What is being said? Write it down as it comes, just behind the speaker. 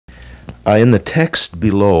In the text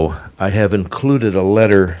below, I have included a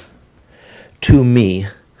letter to me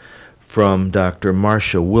from Dr.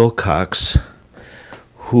 Marcia Wilcox,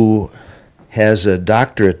 who has a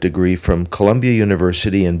doctorate degree from Columbia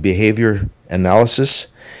University in behavior analysis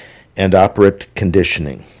and operant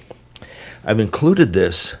conditioning. I've included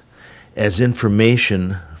this as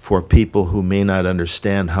information for people who may not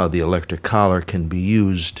understand how the electric collar can be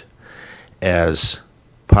used as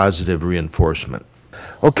positive reinforcement.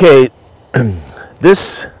 Okay,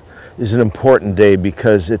 this is an important day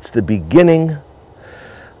because it's the beginning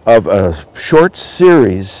of a short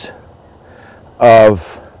series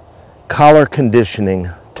of collar conditioning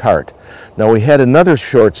TART. Now, we had another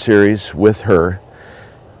short series with her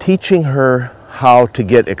teaching her how to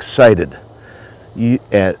get excited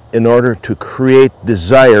in order to create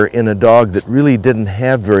desire in a dog that really didn't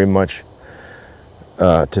have very much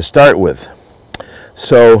to start with.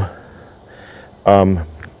 So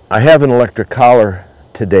I have an electric collar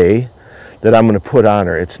today that I'm going to put on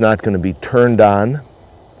her. It's not going to be turned on,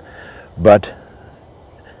 but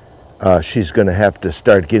she's going to have to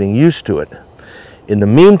start getting used to it. In the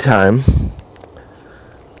meantime,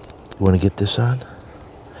 you want to get this on?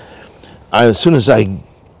 As soon as I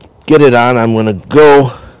get it on, I'm going to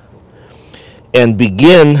go and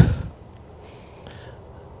begin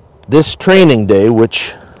this training day,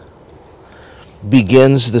 which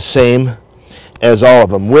begins the same as all of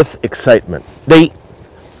them, with excitement.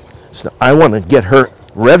 So I want to get her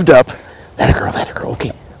revved up. That a girl,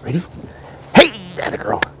 okay, ready? Hey, that a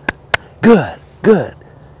girl. Good.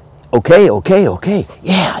 Okay.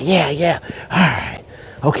 Yeah. All right.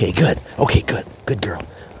 Okay, good. Good girl.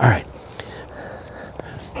 All right.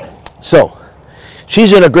 So,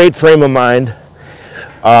 she's in a great frame of mind,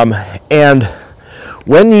 and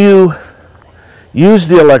when you use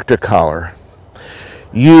the electric collar,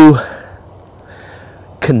 you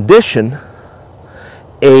condition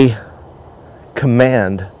a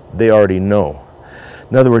command they already know.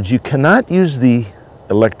 In other words, you cannot use the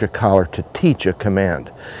electric collar to teach a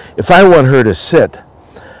command. If I want her to sit,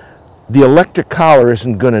 the electric collar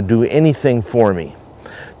isn't going to do anything for me.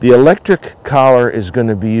 The electric collar is going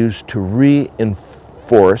to be used to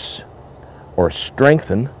reinforce or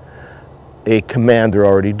strengthen a command they're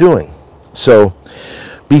already doing. So,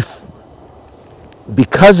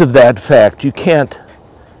 because of that fact, you can't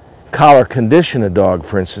collar condition a dog,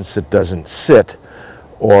 for instance, that doesn't sit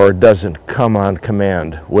or doesn't come on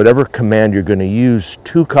command. Whatever command you're going to use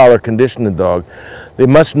to collar condition the dog, they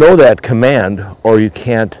must know that command, or you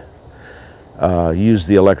can't use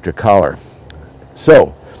the electric collar.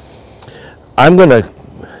 So, I'm going to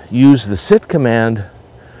use the sit command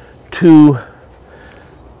to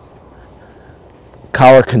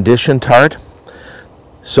collar condition TART.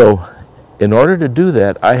 So, in order to do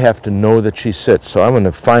that, I have to know that she sits. So I'm going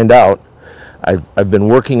to find out. I've been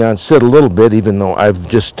working on sit a little bit, even though I've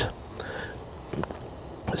just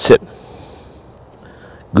sit.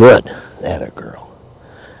 Good. That a girl.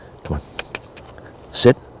 Come on.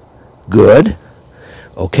 Sit. Good.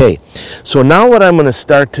 Okay. So now what I'm going to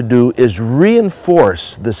start to do is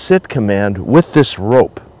reinforce the sit command with this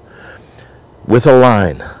rope, with a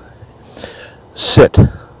line. Sit.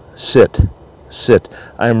 Sit. Sit.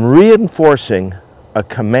 I'm reinforcing a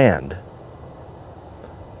command,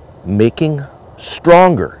 making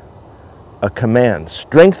stronger a command,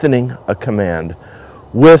 strengthening a command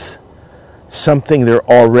with something they're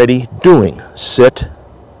already doing. Sit,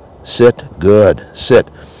 good, sit.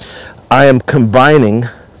 I am combining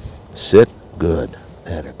sit, good,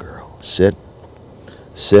 that a girl. Sit,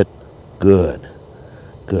 good,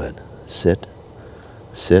 sit.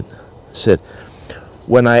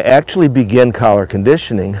 When I actually begin collar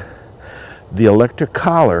conditioning, the electric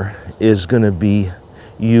collar is going to be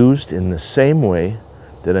used in the same way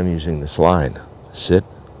that I'm using this line. Sit.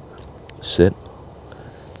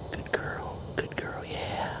 Good girl,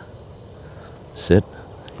 yeah. Sit.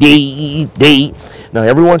 Dee. Now,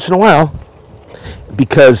 every once in a while,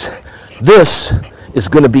 because this is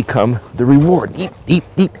going to become the reward. Deep.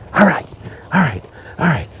 All right.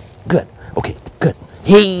 Good. Okay, good.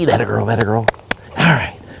 Hey, that a girl. All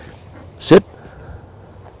right. Sit.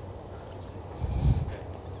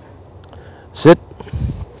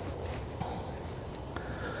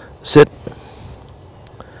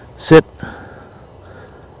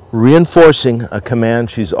 Reinforcing a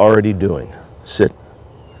command she's already doing. Sit.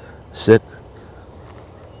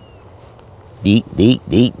 Deep.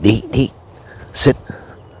 Sit.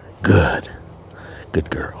 Good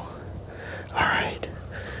girl. All right.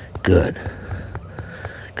 Good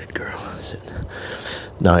girl. Sit.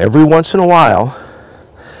 Now, every once in a while,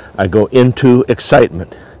 I go into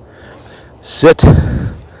excitement. Sit.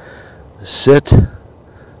 sit,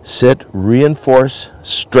 sit, reinforce,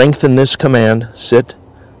 strengthen this command, sit,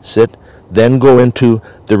 sit, then go into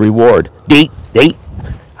the reward. Date, date.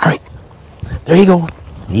 All right, there you go.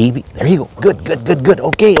 There you go. Good, good, good, good.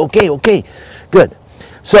 Okay, okay, okay. Good.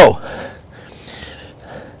 So,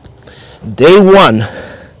 day one,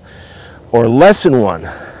 or lesson one,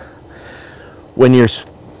 when you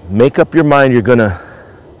make up your mind you're going to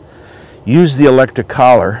use the electric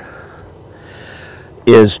collar,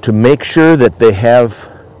 is to make sure that they have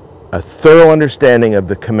a thorough understanding of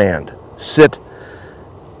the command. Sit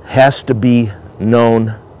has to be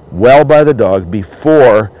known well by the dog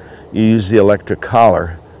before you use the electric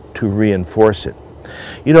collar to reinforce it.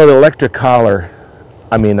 You know, the electric collar,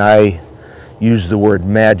 I mean, I use the word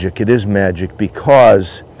magic. It is magic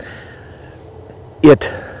because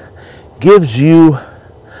it gives you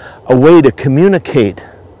a way to communicate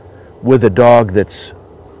with a dog that's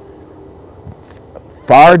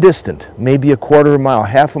far distant, maybe a quarter of a mile,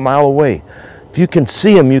 half a mile away. If you can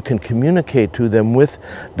see them, you can communicate to them with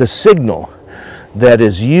the signal that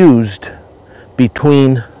is used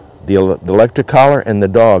between the electric collar and the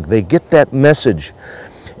dog. They get that message.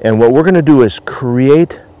 And what we're going to do is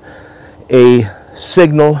create a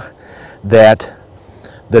signal that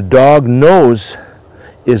the dog knows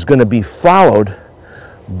is going to be followed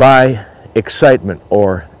by excitement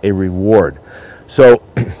or a reward. So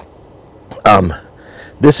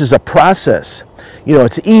this is a process. You know,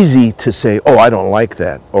 it's easy to say, oh, I don't like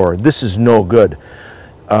that, or this is no good.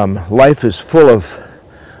 Life is full of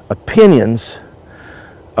opinions,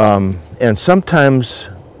 and sometimes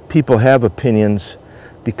people have opinions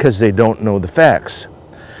because they don't know the facts.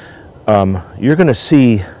 You're going to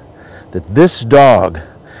see that this dog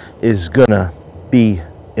is going to be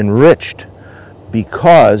enriched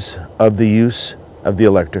because of the use of the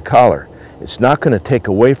electric collar. It's not going to take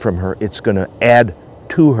away from her, it's going to add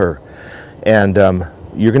to her. And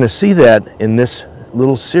you're going to see that in this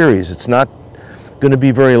little series. It's not going to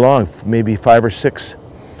be very long, maybe 5 or 6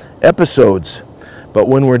 episodes. But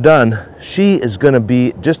when we're done, she is going to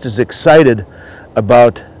be just as excited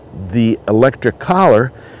about the electric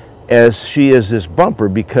collar as she is this bumper,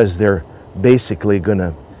 because they're basically going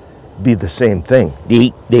to be the same thing.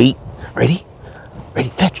 Date, date. Ready? Ready?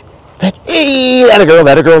 Fetch. Fetch. Hey, that a girl,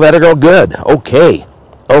 that a girl, that a girl. Good. Okay.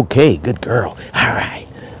 Okay, good girl. All right.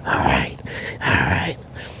 All right. All right.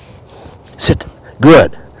 Sit.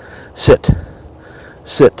 Good. Sit.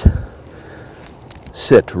 Sit.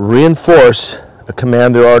 Sit. Reinforce a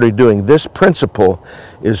command they're already doing. This principle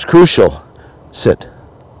is crucial. Sit.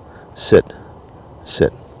 Sit.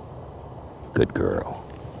 Sit. Good girl.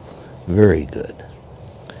 Very good.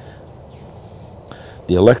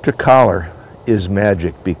 The electric collar is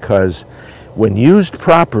magic because when used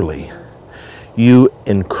properly, you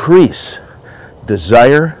increase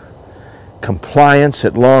desire, compliance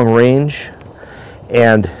at long range,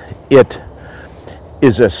 and it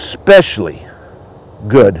is especially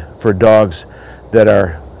good for dogs that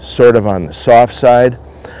are sort of on the soft side,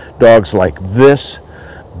 dogs like this,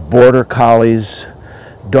 border collies,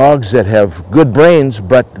 dogs that have good brains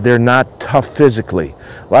but they're not tough physically.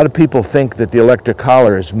 A lot of people think that the electric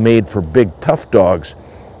collar is made for big tough dogs,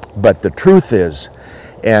 but the truth is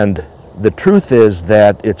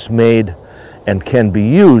that it's made and can be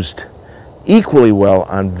used equally well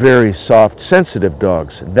on very soft, sensitive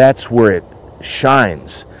dogs. That's where it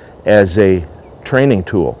shines as a training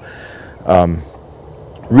tool.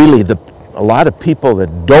 Really, a lot of people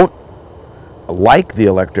that don't like the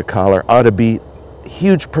electric collar ought to be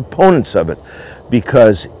huge proponents of it,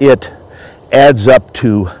 because it adds up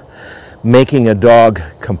to making a dog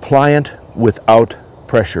compliant without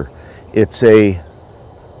pressure. It's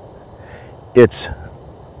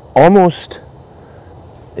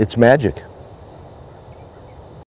magic.